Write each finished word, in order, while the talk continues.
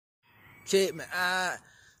Check, man.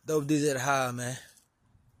 Dope DJ high, man.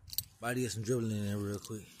 About to get some dribbling in there real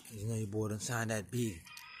quick. You know your boy done signed that big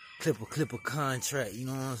Clipper contract. You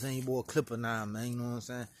know what I'm saying? Your boy Clipper now, man. You know what I'm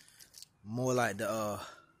saying? More like the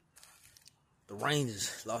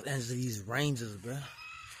Rangers, Los Angeles Rangers, bro.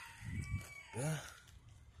 Yeah.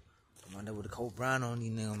 Come on there with the Kobe Bryant on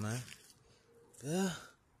these now, man. Yeah.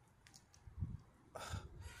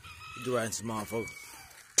 You do right into tomorrow, folks.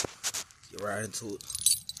 Get right into it.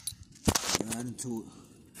 Right into it.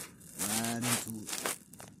 Right into it.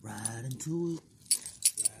 Right into it.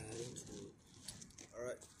 Right into it.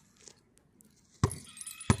 Alright.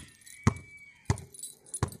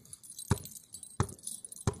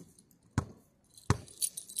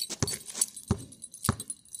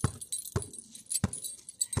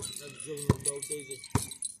 Another dribbling with Dope DJ.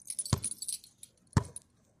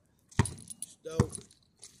 Dope.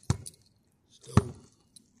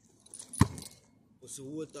 What's the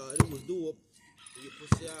wood thought? It was do up. You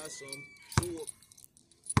pussy ass some. Do up.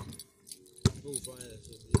 Move fine.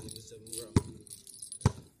 Let's move around.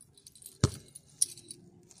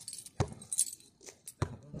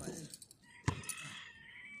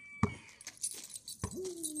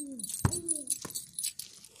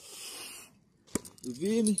 You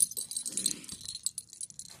feel me?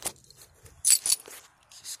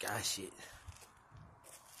 Sky shit.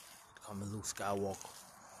 Call me Luke Skywalker.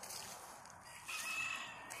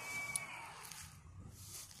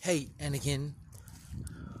 Hey, Anakin.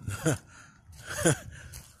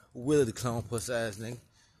 Willie the clone pussy ass nigga.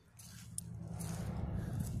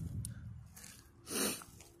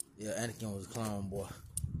 Yeah, Anakin was a clone, boy.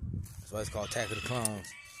 That's why it's called Attack of the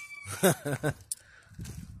Clones.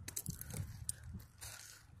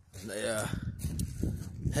 Yeah.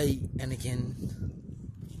 Hey, Anakin.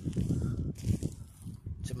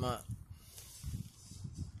 Chipmunk.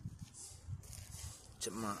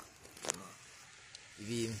 You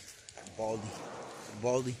feel me?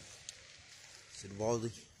 Baldy. See the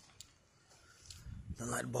Baldy? Don't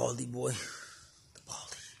like the Baldy, boy. The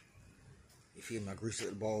Baldy. You feel me? I grease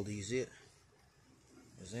the Baldy, you see it?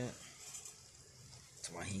 You see it? That's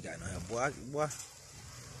why he ain't got no help, boy.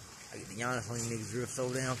 I get the Giannis on you niggas drift so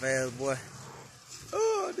damn fast, boy.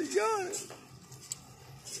 Oh, the Giannis.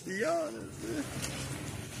 Man.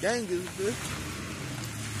 Gangers, man.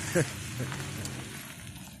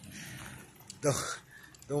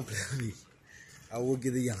 Don't play with me. I will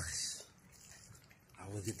get the Giannis. I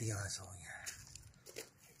will get the Giannis on you.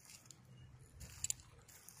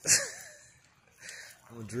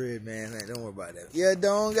 I'm a dread, man. Don't worry about that. Yeah,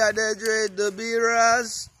 don't got that dread to be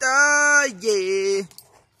Rasta, yeah.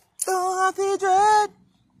 Don't be dread.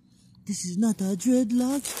 This is not a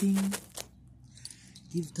dreadlock thing.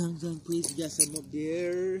 Give thanks and praise. Yes, I'm up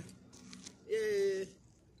there. Yeah.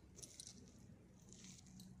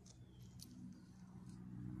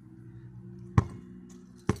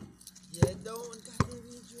 Yeah, don't got to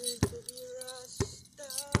be dread to be Rasta.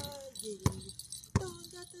 Yeah. Don't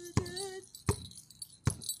got the dread.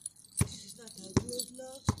 This is not a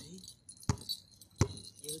dreadlock thing.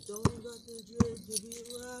 Yeah, don't got the dread to be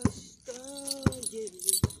Rasta. Yeah.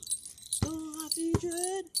 Don't have to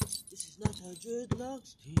dread. This is not a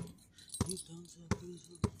dreadlocks thing. Give thanks and praise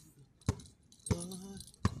for God.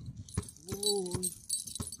 Whoa.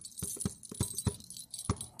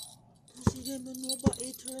 Pussy them and know about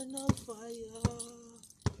eternal fire.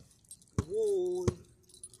 Whoa.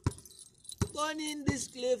 Gone in this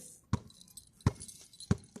cliff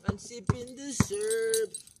and sipping the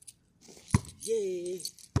syrup. Yeah.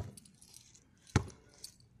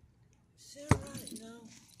 Say right now.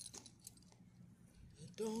 You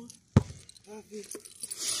don't have it.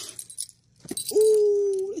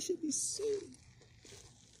 Ooh, that should be sick.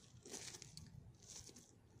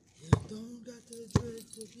 You don't got the dread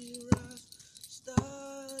to be Rasta,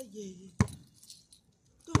 yeah.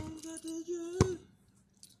 Don't got the dread.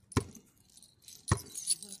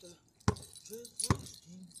 It's not a dread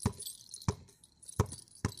thing.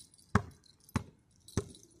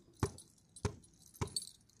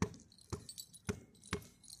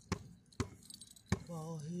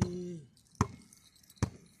 Ball head.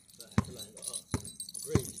 I feel like, I'm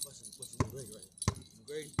Grady. What's Grady right now? I'm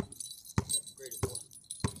Grady. I'm Grady, boy.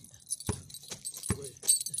 Grady.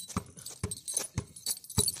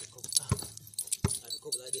 I can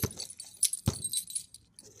cope like this.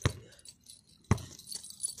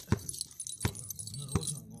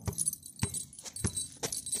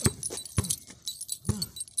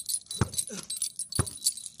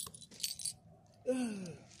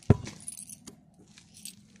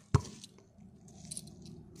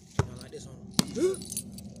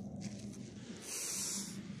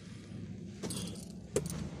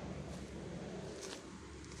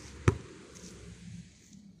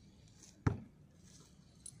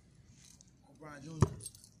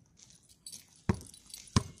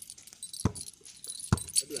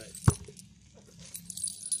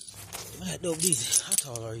 That dope decent. How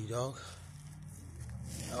tall are you, dog?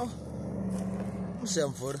 Oh, I'm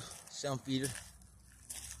 7 footer, 7 feeder.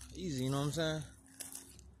 Easy, you know what I'm saying?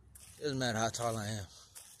 Doesn't matter how tall I am.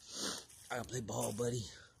 I can play ball, buddy.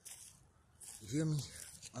 You feel me?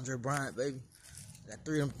 Andre Bryant, baby. Got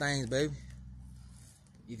 3 of them things, baby.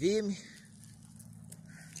 You feel me?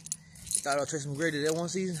 You thought I was Tracy McGrady that one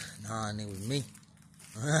season? Nah, nigga, it was me.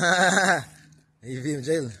 You feel me,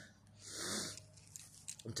 Jalen?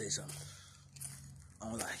 Let me tell you something. I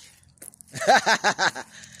don't like it.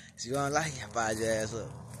 So you don't like it, I'll fire your ass up.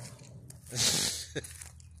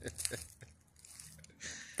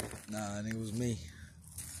 Nah, nigga, it was me.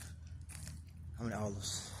 How many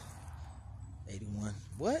olives? 81.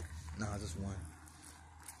 What? Nah, just 1.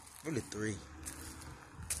 Really 3.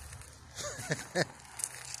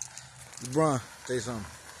 LeBron, tell you something.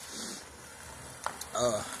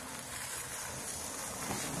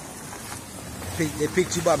 They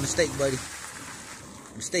picked you by mistake, buddy.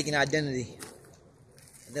 Mistaken identity.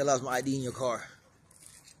 And they lost my ID in your car.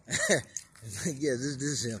 Yeah, this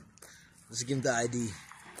is him. Let's give him the ID.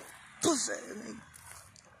 Pussy, nigga.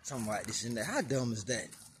 Something like this and that. How dumb is that?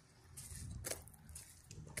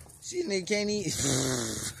 See, nigga can't eat.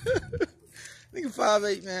 Nigga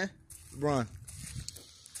 5'8", man. LeBron.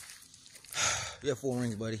 We have 4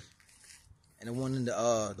 rings, buddy. And the one in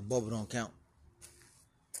the bubble don't count.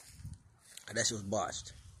 That shit was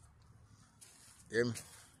botched. You hear me?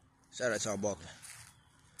 Shout out to Charles Barkley.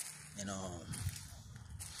 And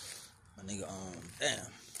my nigga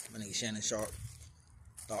my nigga Shannon Sharp,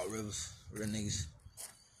 Thought Rivers, real niggas.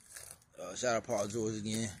 Shout out Paul George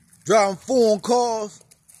again. Driving phone calls.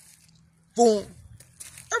 Phone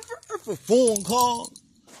calls.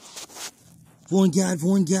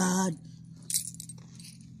 Phone God.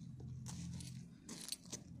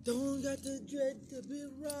 Don't got the dread to be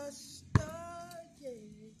Rasta, yeah.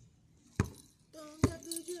 Don't got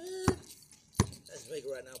the dread. That's Jamaica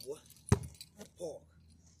right now, boy. That park.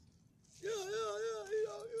 Yeah.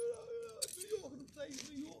 New York, the place,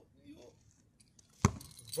 New York.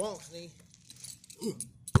 Bronx, nigga.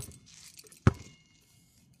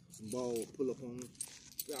 Some ball, pull up on me.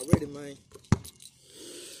 Y'all ready, man?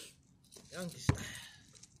 Youngest.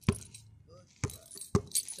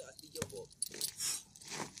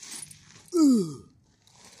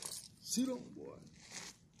 Sit on, boy.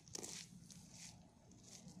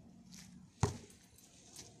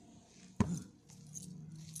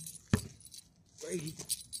 Brady.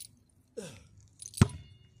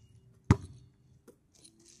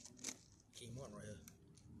 Came on right here.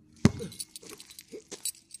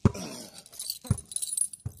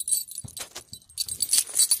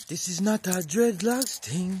 This is not a dreadlocks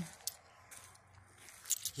thing.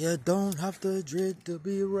 You don't have to dread to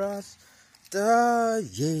be Rasta,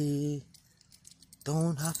 yeah.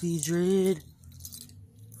 Don't have to dread.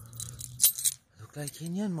 Look like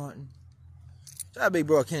Kenyon Martin. Shout out big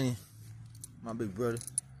bro Kenny. My big brother.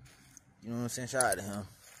 You know what I'm saying? Shout out to him.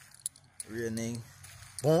 Real nigga.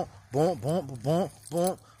 Bump it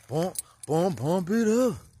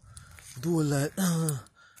up. Do it like,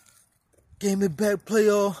 game it back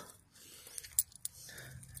player.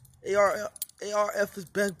 ARF is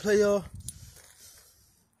back player.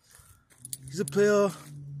 He's a player.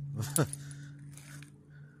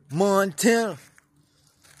 Montana.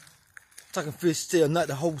 Talking fish tail, not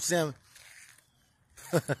the whole salmon.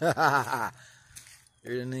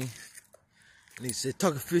 Hear that nigga? And he said,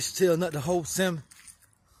 talking fish tail, not the whole salmon.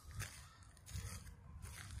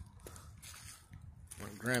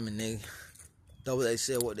 Grammy nigga. Double they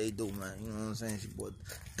said what they do, man. You know what I'm saying? She boy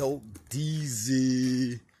Dope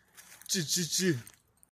DZ. Ch.